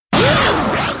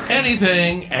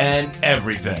anything and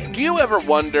everything. Do you ever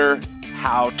wonder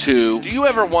how to? Do you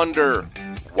ever wonder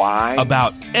why?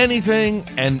 About anything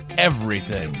and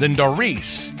everything. Then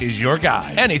Doris is your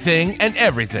guide. Anything and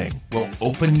everything will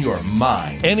open your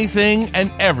mind. Anything and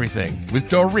everything with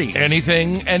Doris.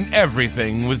 Anything and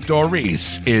everything with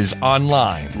Doris is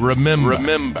online. Remember.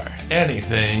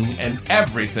 Anything and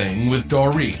everything with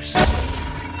Doris.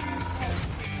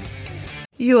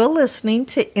 You are listening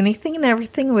to Anything and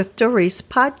Everything with Doris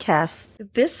podcast.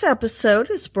 This episode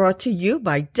is brought to you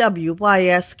by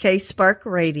WYSK Spark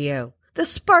Radio, the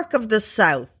spark of the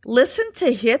South. Listen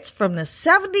to hits from the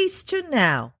 70s to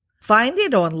now. Find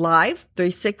it on Live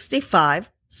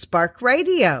 365 Spark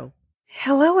Radio.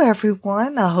 Hello,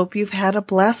 everyone. I hope you've had a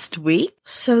blessed week.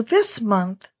 So this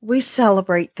month, we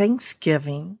celebrate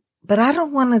Thanksgiving, but I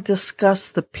don't want to discuss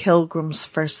the Pilgrims'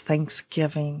 first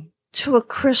Thanksgiving. To a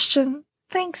Christian,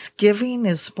 Thanksgiving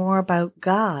is more about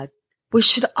God. We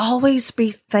should always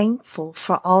be thankful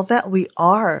for all that we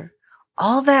are,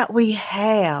 all that we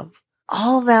have,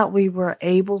 all that we were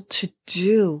able to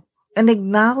do, and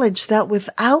acknowledge that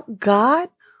without God,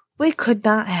 we could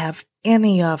not have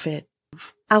any of it.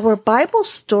 Our Bible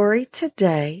story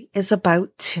today is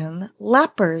about 10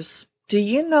 lepers. Do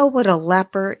you know what a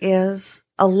leper is?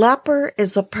 A leper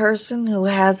is a person who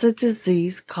has a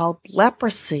disease called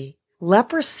leprosy.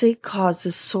 Leprosy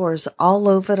causes sores all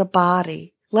over the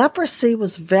body. Leprosy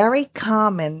was very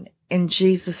common in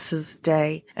Jesus'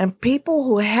 day, and people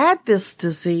who had this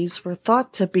disease were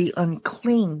thought to be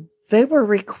unclean. They were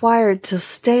required to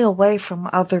stay away from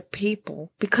other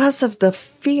people because of the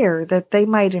fear that they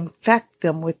might infect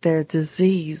them with their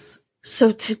disease.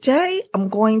 So today I'm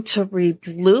going to read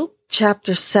Luke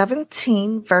chapter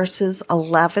 17 verses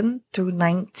 11 through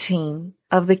 19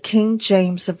 of the King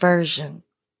James Version.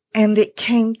 And it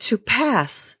came to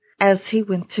pass, as he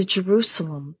went to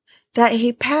Jerusalem, that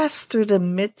he passed through the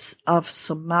midst of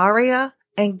Samaria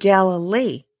and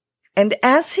Galilee. And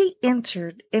as he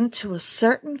entered into a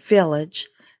certain village,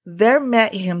 there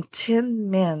met him 10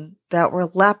 men that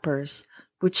were lepers,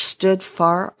 which stood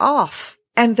far off.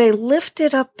 And they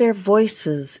lifted up their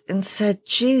voices and said,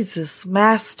 Jesus,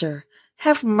 Master,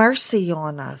 have mercy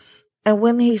on us. And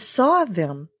when he saw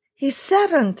them, he said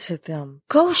unto them,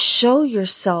 Go show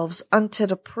yourselves unto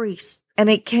the priest. And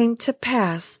it came to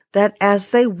pass that as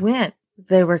they went,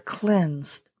 they were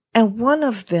cleansed. And one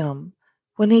of them,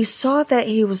 when he saw that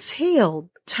he was healed,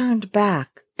 turned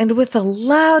back, and with a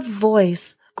loud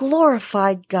voice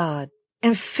glorified God,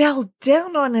 and fell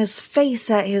down on his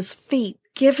face at his feet,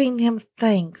 giving him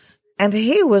thanks. And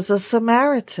he was a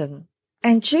Samaritan.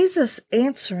 And Jesus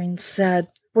answering said,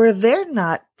 Were there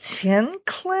not 10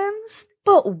 cleansed?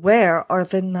 But where are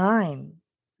the 9?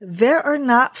 There are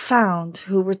not found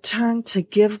who returned to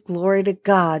give glory to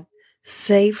God,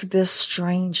 save this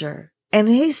stranger. And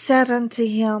he said unto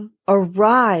him,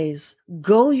 Arise,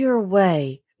 go your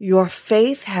way, your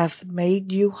faith hath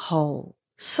made you whole.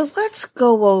 So let's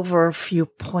go over a few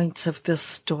points of this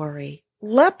story.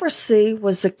 Leprosy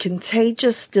was a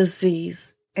contagious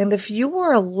disease, and if you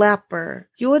were a leper,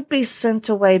 you would be sent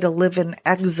away to live in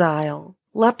exile.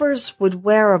 Lepers would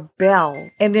wear a bell,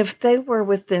 and if they were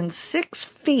within 6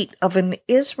 feet of an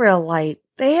Israelite,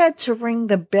 they had to ring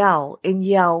the bell and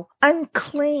yell,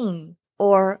 unclean,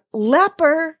 or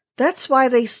leper. That's why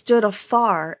they stood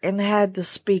afar and had to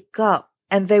speak up,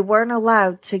 and they weren't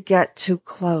allowed to get too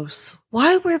close.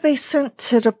 Why were they sent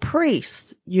to the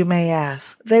priest, you may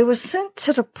ask? They were sent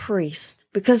to the priest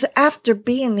because after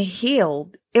being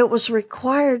healed, it was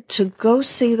required to go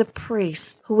see the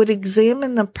priest who would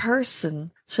examine the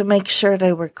person to make sure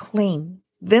they were clean.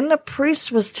 Then the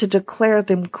priest was to declare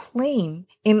them clean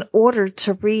in order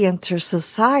to re-enter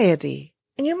society.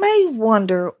 And you may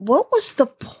wonder, what was the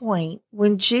point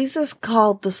when Jesus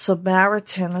called the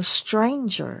Samaritan a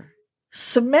stranger?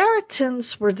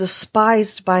 Samaritans were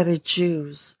despised by the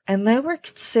Jews, and they were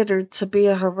considered to be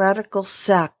a heretical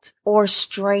sect or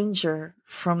stranger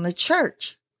from the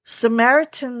church.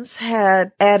 Samaritans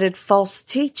had added false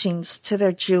teachings to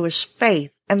their Jewish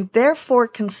faith and therefore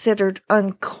considered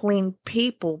unclean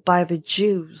people by the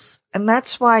Jews. And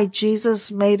that's why Jesus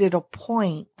made it a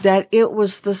point that it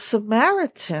was the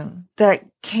Samaritan that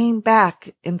came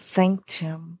back and thanked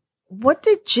him. What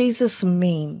did Jesus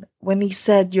mean when he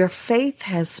said, Your faith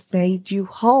has made you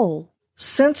whole?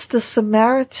 Since the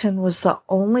Samaritan was the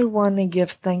only one to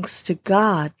give thanks to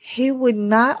God, he would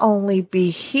not only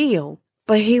be healed,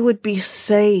 but he would be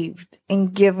saved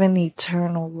and given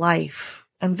eternal life.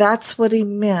 And that's what he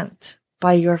meant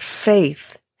by your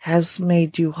faith has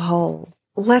made you whole.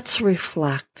 Let's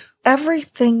reflect.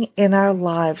 Everything in our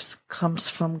lives comes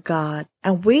from God.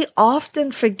 and we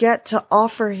often forget to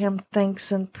offer him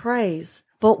thanks and praise.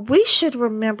 But we should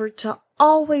remember to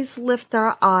always lift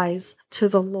our eyes to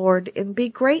the Lord and be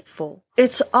grateful.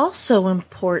 It's also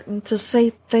important to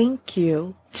say thank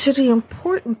you to the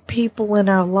important people in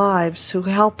our lives who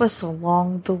help us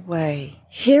along the way.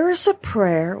 Here is a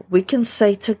prayer we can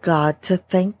say to God to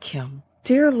thank him.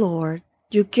 Dear Lord,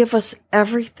 you give us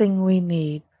everything we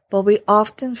need, but we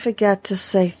often forget to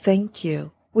say thank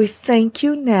you. We thank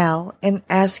you now and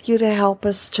ask you to help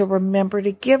us to remember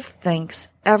to give thanks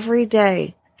every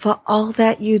day for all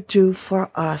that you do for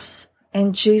us.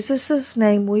 In Jesus'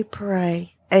 name we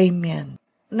pray. Amen.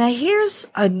 Now here's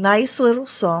a nice little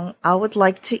song I would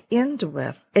like to end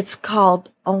with. It's called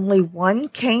Only One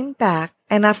Came Back,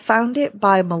 and I found it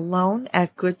by Malone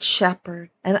at Good Shepherd.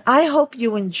 And I hope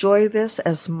you enjoy this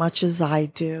as much as I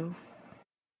do.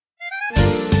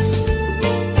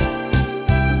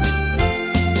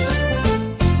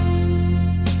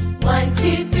 1,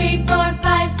 2, 3, 4,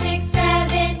 5, 6,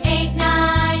 7, 8,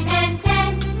 9, and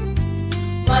 10.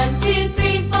 1, 2,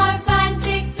 3, 4, 5,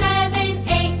 6, 7,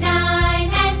 8,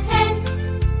 9, and 10.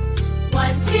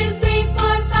 1, 2, 3,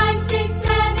 4, 5, 6,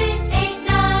 7, 8,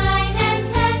 9, and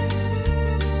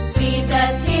 10.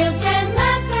 Jesus healed 10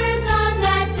 lepers on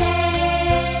that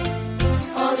day.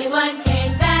 Only one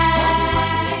came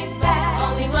back.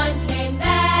 Only one came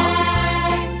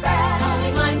back.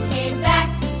 Only one came back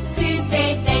to say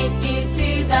thank you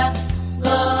to the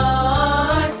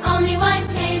Lord. Only one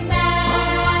came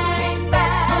back.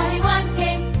 Only one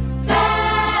came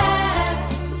back.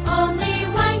 Only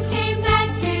one came back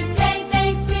to say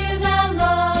thanks to the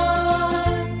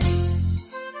Lord.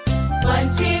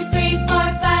 1, 2, 3, 4,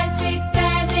 5, 6,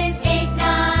 7, 8,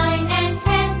 9, and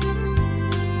 10.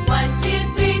 1, 2,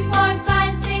 3, 4,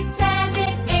 5, 6, 7,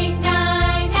 8,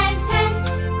 9, and 10.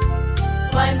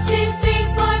 1, 2, 3,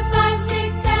 4, 5,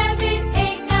 6, 7,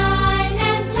 8, 9,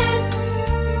 and 10.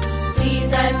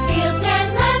 Jesus healed 10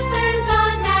 lepers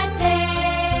on that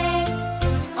day.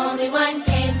 Only one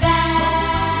came back.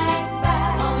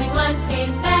 Only one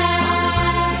came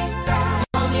back.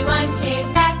 Only one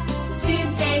came back to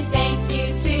say thank you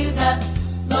to the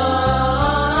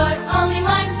Lord. Only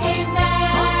one came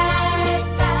back.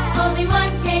 Only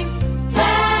one came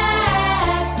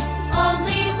back.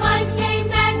 Only one came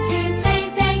back to say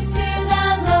thanks to the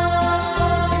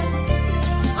Lord.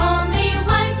 Only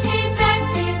one came back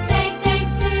to say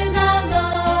thanks to the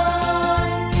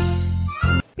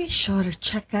Lord. Be sure to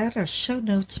check out our show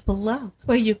notes below,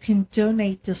 where you can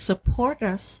donate to support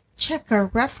us, check our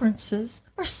references,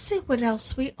 or see what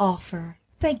else we offer.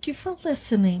 Thank you for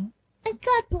listening, and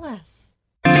God bless.